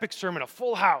sermon, an epic sermon, a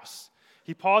full house.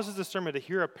 He pauses the sermon to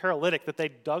hear a paralytic that they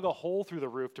dug a hole through the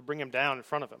roof to bring him down in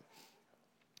front of him.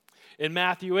 In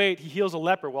Matthew 8, he heals a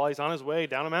leper while he's on his way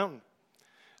down a mountain.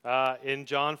 In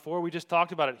John 4, we just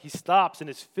talked about it. He stops and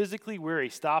is physically weary,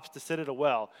 stops to sit at a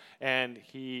well, and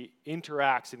he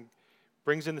interacts and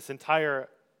brings in this entire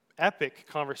epic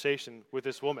conversation with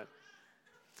this woman.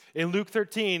 In Luke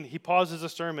 13, he pauses a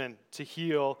sermon to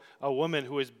heal a woman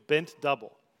who is bent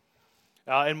double.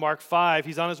 In Mark 5,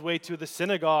 he's on his way to the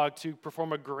synagogue to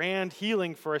perform a grand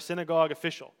healing for a synagogue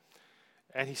official.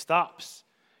 And he stops.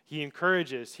 He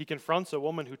encourages. He confronts a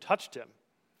woman who touched him.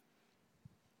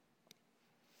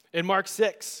 In Mark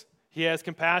 6, he has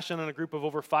compassion on a group of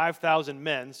over 5,000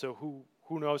 men, so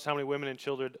who knows how many women and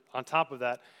children on top of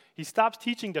that. He stops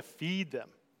teaching to feed them.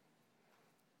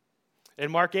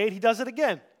 In Mark 8, he does it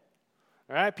again.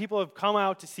 All right, people have come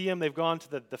out to see him. They've gone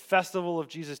to the festival of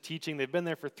Jesus' teaching. They've been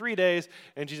there for 3 days,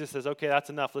 and Jesus says, okay, that's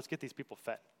enough. Let's get these people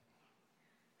fed.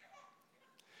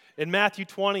 In Matthew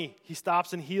 20, he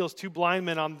stops and heals 2 blind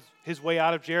men on his way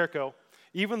out of Jericho,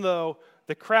 even though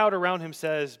the crowd around him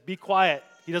says, be quiet.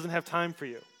 He doesn't have time for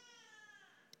you.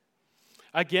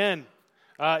 Again,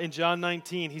 in John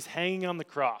 19, he's hanging on the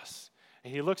cross,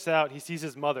 and he looks out, he sees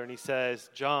his mother, and he says,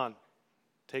 John,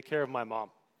 take care of my mom.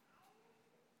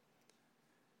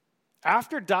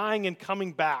 After dying and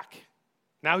coming back,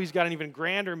 now he's got an even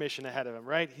grander mission ahead of him,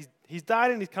 right? He's died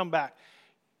and he's come back.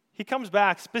 He comes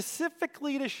back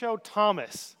specifically to show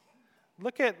Thomas,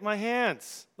 look at my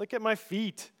hands, look at my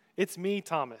feet. It's me,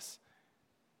 Thomas.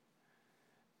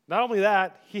 Not only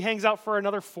that, he hangs out for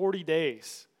another 40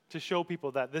 days to show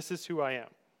people that this is who I am.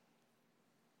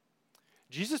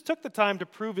 Jesus took the time to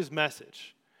prove his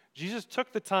message. Jesus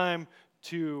took the time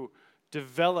to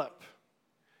develop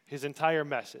his entire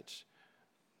message.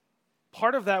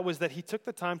 Part of that was that he took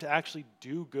the time to actually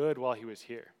do good while he was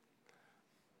here.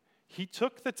 He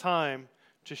took the time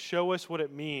to show us what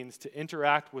it means to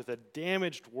interact with a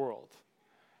damaged world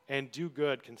and do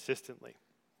good consistently.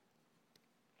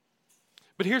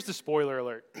 But here's the spoiler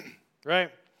alert, right?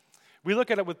 We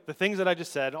look at it with the things that I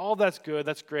just said. All that's good,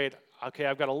 that's great. Okay,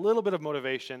 I've got a little bit of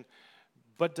motivation,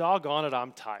 but doggone it,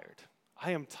 I'm tired.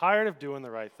 I am tired of doing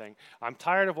the right thing. I'm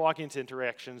tired of walking into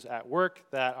interactions at work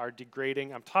that are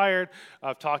degrading. I'm tired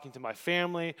of talking to my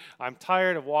family. I'm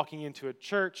tired of walking into a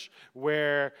church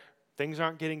where things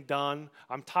aren't getting done.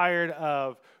 I'm tired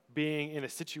of being in a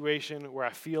situation where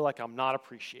I feel like I'm not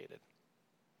appreciated.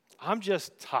 I'm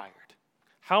just tired.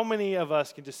 How many of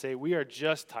us can just say we are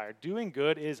just tired? Doing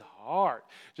good is hard.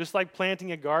 Just like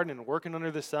planting a garden and working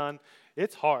under the sun,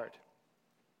 it's hard.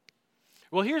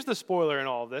 Well, here's the spoiler in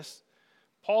all of this.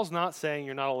 Paul's not saying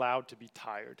you're not allowed to be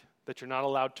tired, that you're not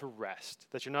allowed to rest,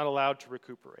 that you're not allowed to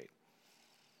recuperate.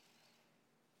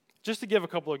 Just to give a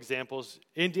couple examples,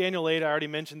 in Daniel 8, I already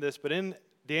mentioned this, but in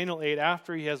Daniel 8,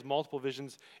 after he has multiple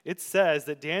visions, it says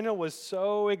that Daniel was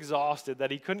so exhausted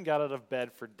that he couldn't get out of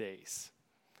bed for days.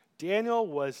 Daniel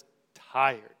was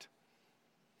tired.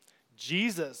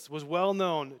 Jesus was well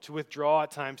known to withdraw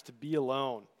at times to be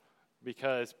alone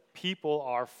because people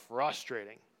are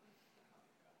frustrating.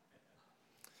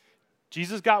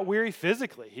 Jesus got weary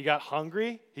physically. He got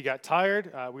hungry. He got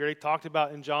tired. We already talked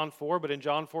about in John 4, but in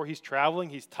John 4, he's traveling.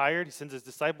 He's tired. He sends his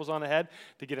disciples on ahead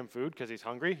to get him food because he's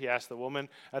hungry. He asks the woman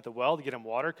at the well to get him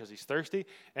water because he's thirsty,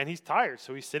 and he's tired,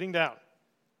 so he's sitting down.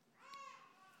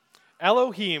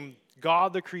 Elohim,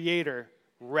 God the Creator,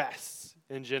 rests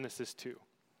in Genesis 2.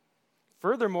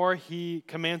 Furthermore, he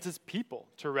commands his people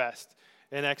to rest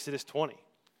in Exodus 20.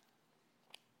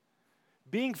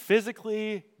 Being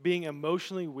physically, being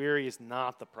emotionally weary is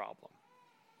not the problem.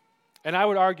 And I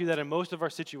would argue that in most of our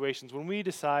situations, when we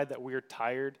decide that we are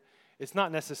tired, it's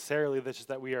not necessarily just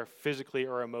that we are physically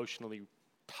or emotionally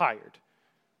tired.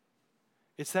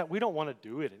 It's that we don't want to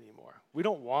do it anymore. We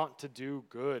don't want to do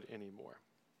good anymore.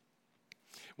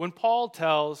 When Paul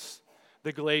tells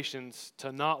the Galatians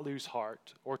to not lose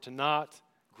heart or to not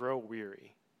grow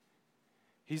weary,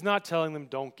 he's not telling them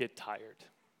don't get tired.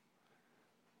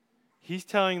 He's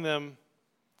telling them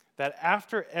that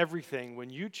after everything, when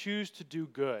you choose to do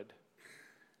good,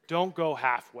 don't go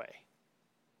halfway.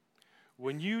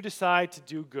 When you decide to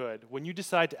do good, when you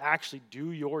decide to actually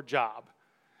do your job,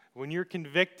 when you're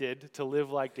convicted to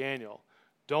live like Daniel,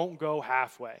 don't go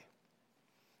halfway.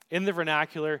 In the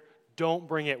vernacular, don't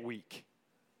bring it weak.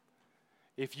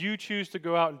 If you choose to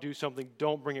go out and do something,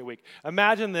 don't bring it weak.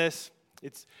 Imagine this.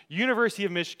 It's University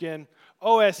of Michigan,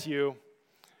 OSU.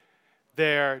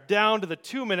 They're down to the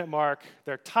 2-minute mark.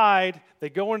 They're tied. They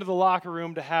go into the locker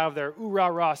room to have their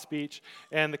ooh-rah-rah speech,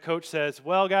 and the coach says,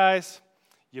 well, guys,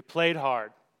 you played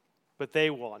hard, but they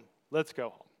won. Let's go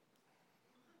home.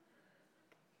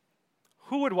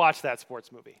 Who would watch that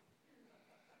sports movie?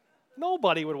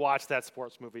 Nobody would watch that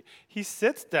sports movie. He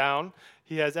sits down.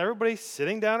 He has everybody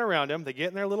sitting down around him. They get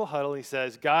in their little huddle. And he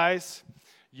says, guys,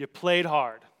 you played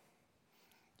hard.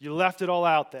 You left it all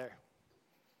out there.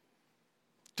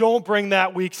 Don't bring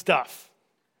that weak stuff.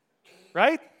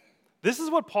 Right? This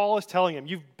is what Paul is telling him.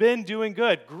 You've been doing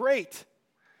good. Great.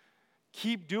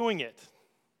 Keep doing it.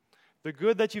 The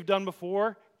good that you've done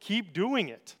before, keep doing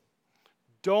it.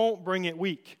 Don't bring it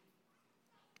weak.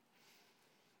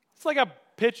 It's like a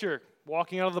pitcher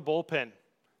walking out of the bullpen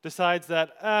decides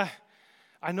that,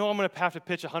 I know I'm going to have to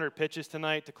pitch 100 pitches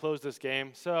tonight to close this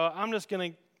game, so I'm just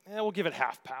going to, we'll give it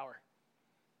half power.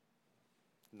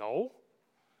 No.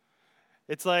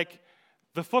 It's like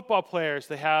the football players,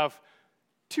 they have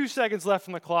 2 seconds left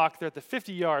on the clock. They're at the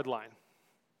 50-yard line.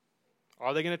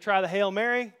 Are they going to try the Hail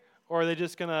Mary, or are they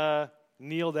just going to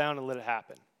kneel down and let it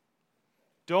happen?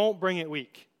 Don't bring it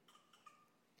weak.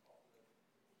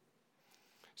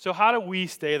 So how do we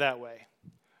stay that way?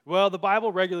 Well, the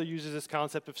Bible regularly uses this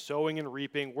concept of sowing and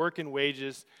reaping, work and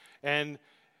wages, and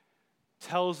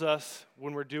tells us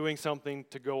when we're doing something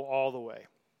to go all the way.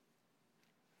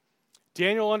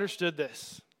 Daniel understood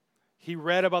this. He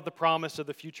read about the promise of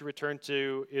the future return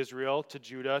to Israel, to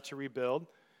Judah, to rebuild.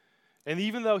 And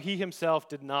even though he himself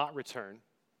did not return,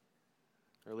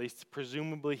 or at least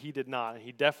presumably he did not, and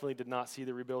he definitely did not see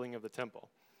the rebuilding of the temple,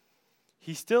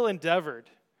 he still endeavored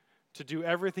to do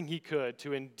everything he could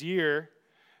to endear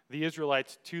the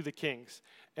Israelites to the kings.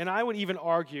 And I would even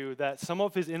argue that some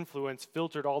of his influence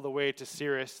filtered all the way to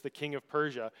Cyrus, the king of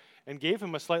Persia, and gave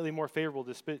him a slightly more favorable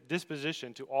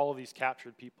disposition to all of these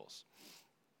captured peoples.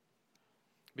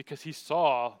 Because he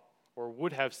saw, or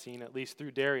would have seen, at least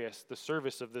through Darius, the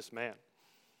service of this man.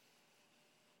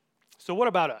 So what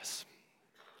about us?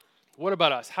 What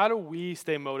about us? How do we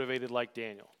stay motivated like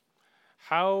Daniel?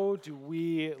 How do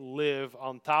we live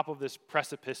on top of this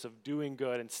precipice of doing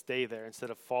good and stay there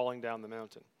instead of falling down the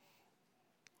mountain?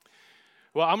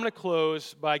 Well, I'm going to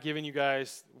close by giving you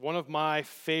guys one of my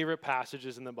favorite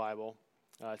passages in the Bible.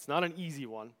 It's not an easy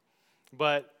one,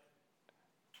 but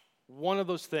one of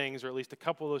those things, or at least a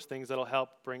couple of those things, that'll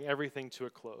help bring everything to a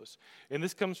close. And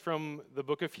this comes from the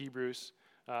book of Hebrews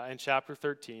in chapter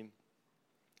 13.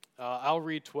 I'll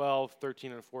read 12,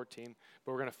 13, and 14,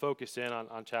 but we're going to focus in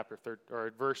on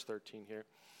verse 13 here.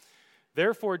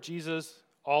 Therefore, Jesus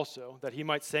also, that he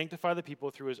might sanctify the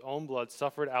people through his own blood,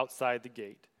 suffered outside the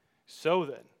gate. So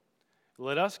then,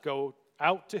 let us go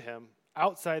out to him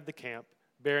outside the camp,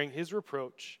 bearing his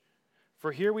reproach.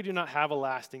 For here we do not have a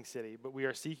lasting city, but we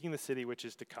are seeking the city which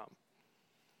is to come.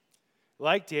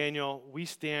 Like Daniel, we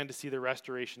stand to see the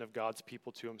restoration of God's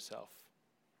people to himself.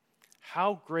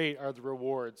 How great are the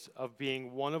rewards of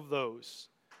being one of those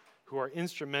who are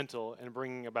instrumental in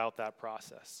bringing about that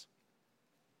process.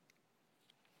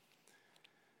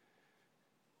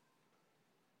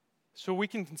 So we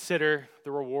can consider the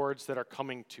rewards that are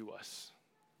coming to us.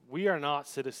 We are not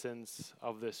citizens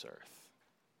of this earth.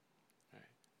 Right?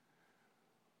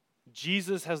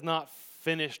 Jesus has not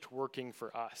finished working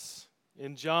for us.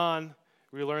 In John,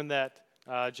 we learn that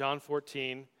John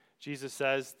 14, Jesus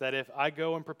says that if I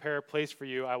go and prepare a place for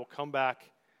you, I will come back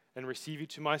and receive you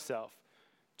to myself,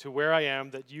 to where I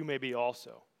am, that you may be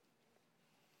also.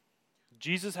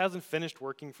 Jesus hasn't finished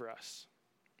working for us.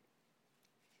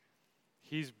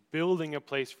 He's building a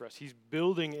place for us. He's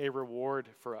building a reward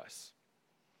for us.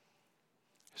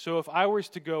 So if I was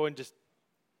to go and just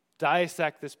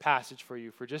dissect this passage for you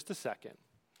for just a second,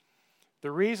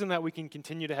 the reason that we can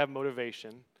continue to have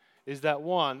motivation is that,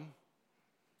 one,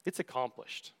 it's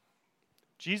accomplished.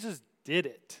 Jesus did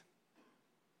it,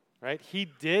 right?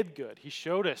 He did good. He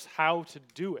showed us how to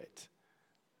do it.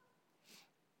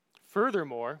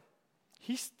 Furthermore,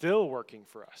 he's still working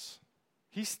for us.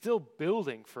 He's still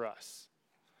building for us.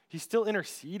 He's still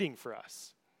interceding for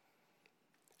us.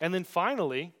 And then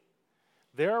finally,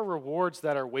 there are rewards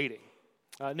that are waiting.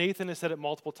 Nathan has said it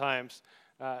multiple times.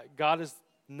 God is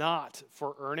not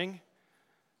for earning,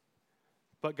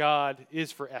 but God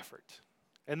is for effort.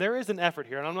 And there is an effort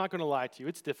here, and I'm not going to lie to you.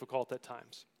 It's difficult at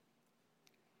times.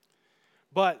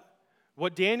 But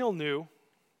what Daniel knew,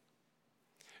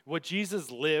 what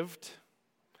Jesus lived,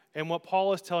 and what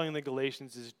Paul is telling the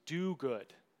Galatians is do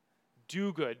good.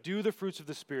 Do good. Do the fruits of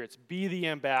the spirits. Be the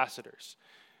ambassadors.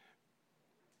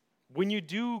 When you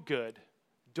do good,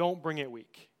 don't bring it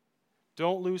weak.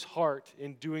 Don't lose heart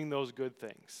in doing those good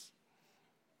things,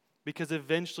 because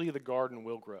eventually the garden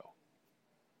will grow.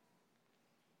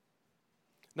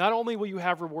 Not only will you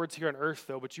have rewards here on earth,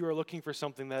 though, but you are looking for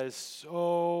something that is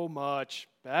so much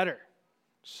better.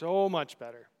 So much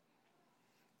better.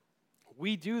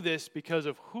 We do this because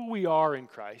of who we are in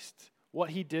Christ,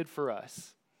 what he did for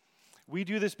us. We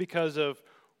do this because of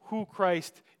who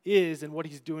Christ is and what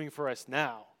he's doing for us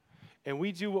now. And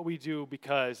we do what we do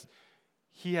because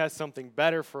he has something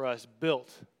better for us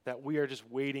built that we are just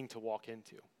waiting to walk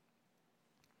into.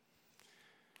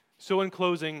 So in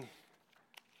closing,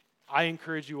 I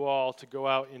encourage you all to go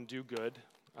out and do good.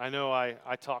 I know I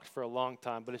talked for a long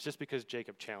time, but it's just because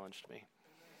Jacob challenged me.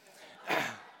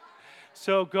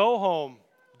 So go home,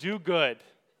 do good.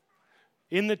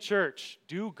 In the church,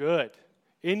 do good.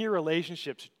 In your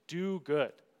relationships, do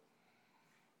good.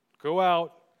 Go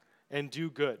out and do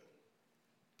good.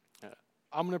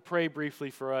 I'm going to pray briefly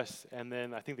for us, and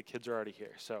then I think the kids are already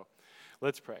here. So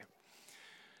let's pray.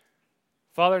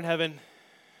 Father in heaven,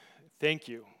 thank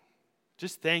you.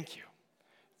 Just thank you.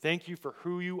 Thank you for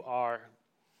who you are.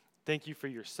 Thank you for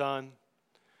your Son.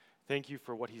 Thank you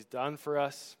for what he's done for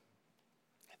us.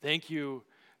 Thank you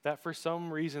that for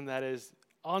some reason that is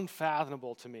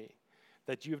unfathomable to me,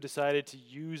 that you have decided to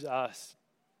use us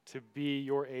to be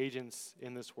your agents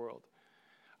in this world.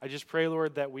 I just pray,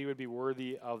 Lord, that we would be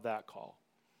worthy of that call,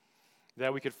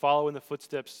 that we could follow in the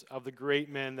footsteps of the great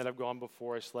men that have gone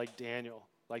before us, like Daniel,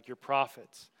 like your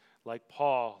prophets, like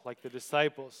Paul, like the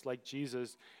disciples, like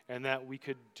Jesus, and that we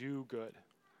could do good.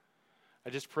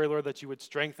 I just pray, Lord, that you would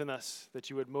strengthen us,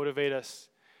 that you would motivate us,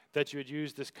 that you would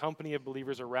use this company of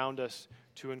believers around us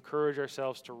to encourage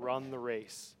ourselves to run the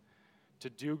race, to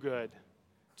do good,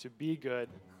 to be good,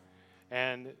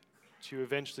 and to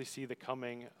eventually see the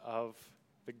coming of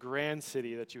the grand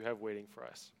city that you have waiting for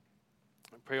us.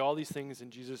 I pray all these things in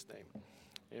Jesus' name.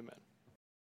 Amen.